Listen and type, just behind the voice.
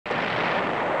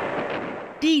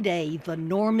D-Day, the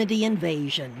Normandy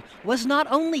invasion, was not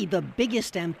only the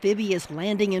biggest amphibious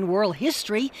landing in world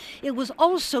history, it was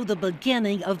also the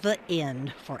beginning of the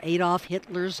end for Adolf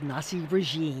Hitler's Nazi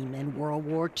regime in World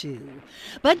War II.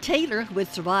 Bud Taylor, who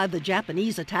had survived the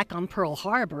Japanese attack on Pearl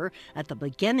Harbor at the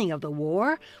beginning of the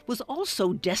war, was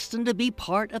also destined to be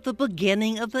part of the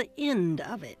beginning of the end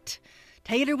of it.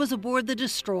 Taylor was aboard the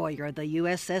destroyer, the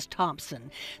USS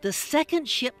Thompson, the second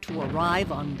ship to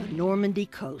arrive on the Normandy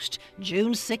coast,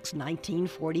 June 6,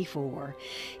 1944.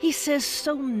 He says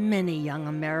so many young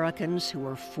Americans who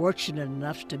were fortunate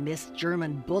enough to miss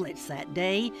German bullets that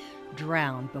day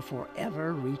drowned before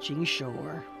ever reaching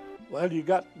shore. Well, you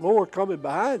got more coming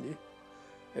behind you,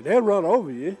 and they'll run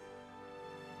over you,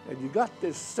 and you got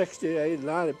this 60, 80,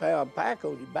 90-pound pack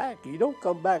on your back. You don't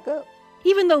come back up.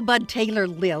 Even though Bud Taylor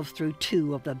lived through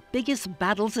two of the biggest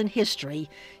battles in history,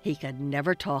 he could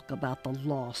never talk about the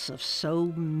loss of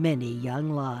so many young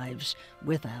lives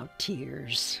without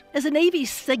tears. As a Navy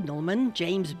signalman,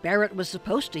 James Barrett was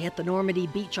supposed to hit the Normandy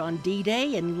beach on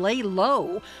D-Day and lay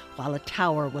low while a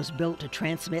tower was built to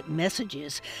transmit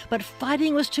messages. But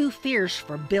fighting was too fierce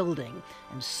for building,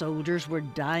 and soldiers were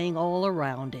dying all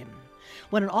around him.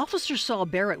 When an officer saw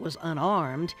Barrett was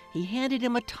unarmed, he handed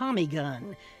him a Tommy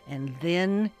gun, and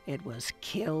then it was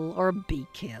kill or be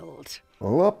killed.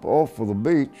 Well, up off of the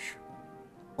beach,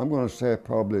 I'm going to say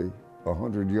probably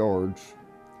 100 yards,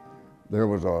 there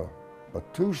was a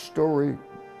two-story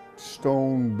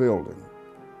stone building.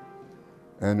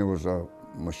 And there was a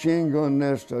machine gun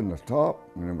nest in the top,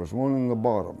 and there was one in the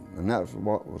bottom, and that's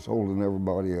what was holding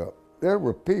everybody up. There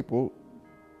were people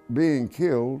being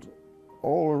killed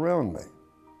all around me.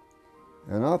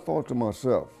 And I thought to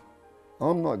myself,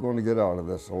 I'm not going to get out of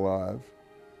this alive,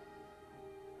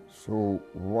 so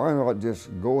why not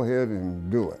just go ahead and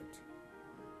do it?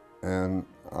 And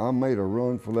I made a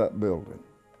run for that building.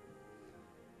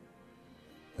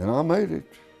 And I made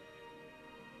it.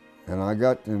 And I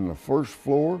got in the first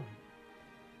floor,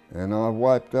 and I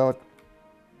wiped out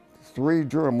 3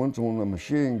 Germans on the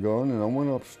machine gun, and I went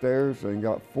upstairs and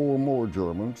got 4 more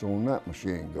Germans on that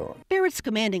machine gun. Barrett's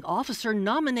commanding officer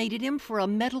nominated him for a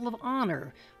Medal of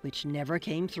Honor, which never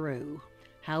came through.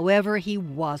 However, he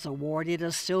was awarded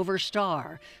a Silver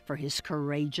Star for his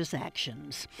courageous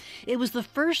actions. It was the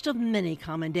first of many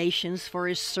commendations for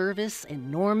his service in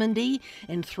Normandy,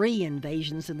 in 3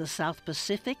 invasions in the South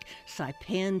Pacific,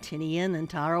 Saipan, Tinian, and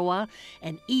Tarawa,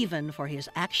 and even for his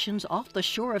actions off the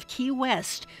shore of Key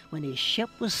West when his ship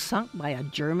was sunk by a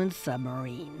German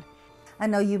submarine. I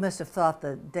know you must have thought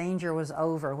the danger was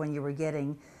over when you were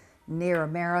getting near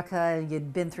America.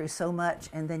 You'd been through so much,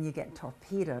 and then you get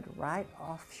torpedoed right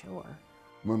offshore.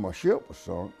 When my ship was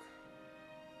sunk,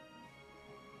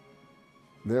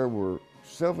 there were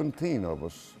 17 of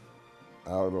us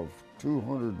out of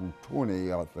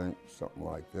 220, I think, something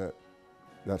like that,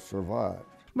 that survived.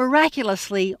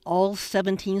 Miraculously, all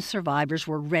 17 survivors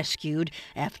were rescued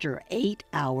after 8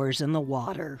 hours in the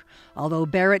water, although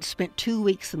Barrett spent 2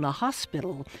 weeks in the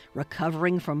hospital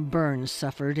recovering from burns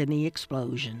suffered in the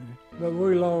explosion. But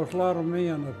we lost a lot of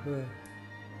men up there.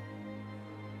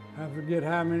 I forget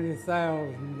how many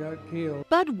thousand got killed.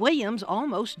 Bud Williams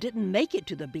almost didn't make it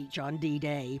to the beach on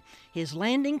D-Day. His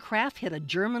landing craft hit a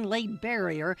German-laid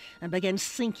barrier and began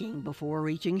sinking before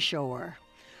reaching shore.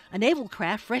 A naval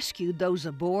craft rescued those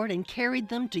aboard and carried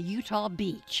them to Utah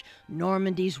Beach,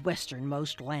 Normandy's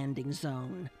westernmost landing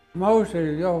zone.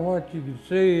 Mostly, what you can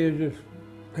see is just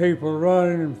people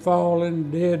running and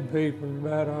falling, dead people,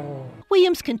 about all.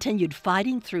 Williams continued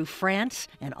fighting through France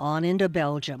and on into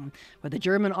Belgium, where the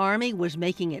German army was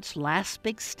making its last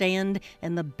big stand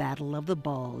in the Battle of the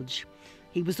Bulge.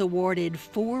 He was awarded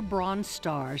 4 Bronze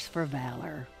Stars for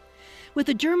valor. With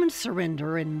the German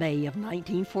surrender in May of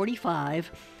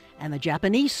 1945, and the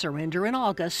Japanese surrender in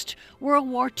August, World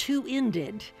War II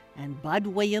ended, and Bud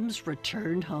Williams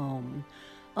returned home,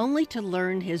 only to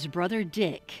learn his brother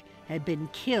Dick had been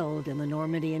killed in the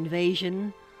Normandy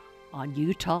invasion on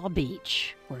Utah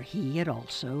Beach, where he had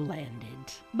also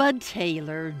landed. Bud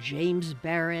Taylor, James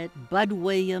Barrett, Bud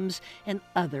Williams, and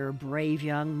other brave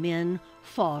young men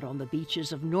fought on the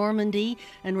beaches of Normandy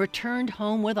and returned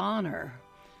home with honor.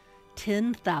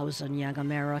 10,000 young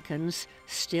Americans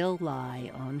still lie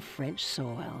on French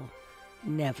soil,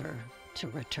 never to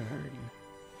return.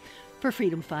 For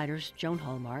Freedom Fighters, Joan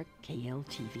Hallmark,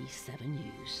 KLTV 7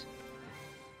 News.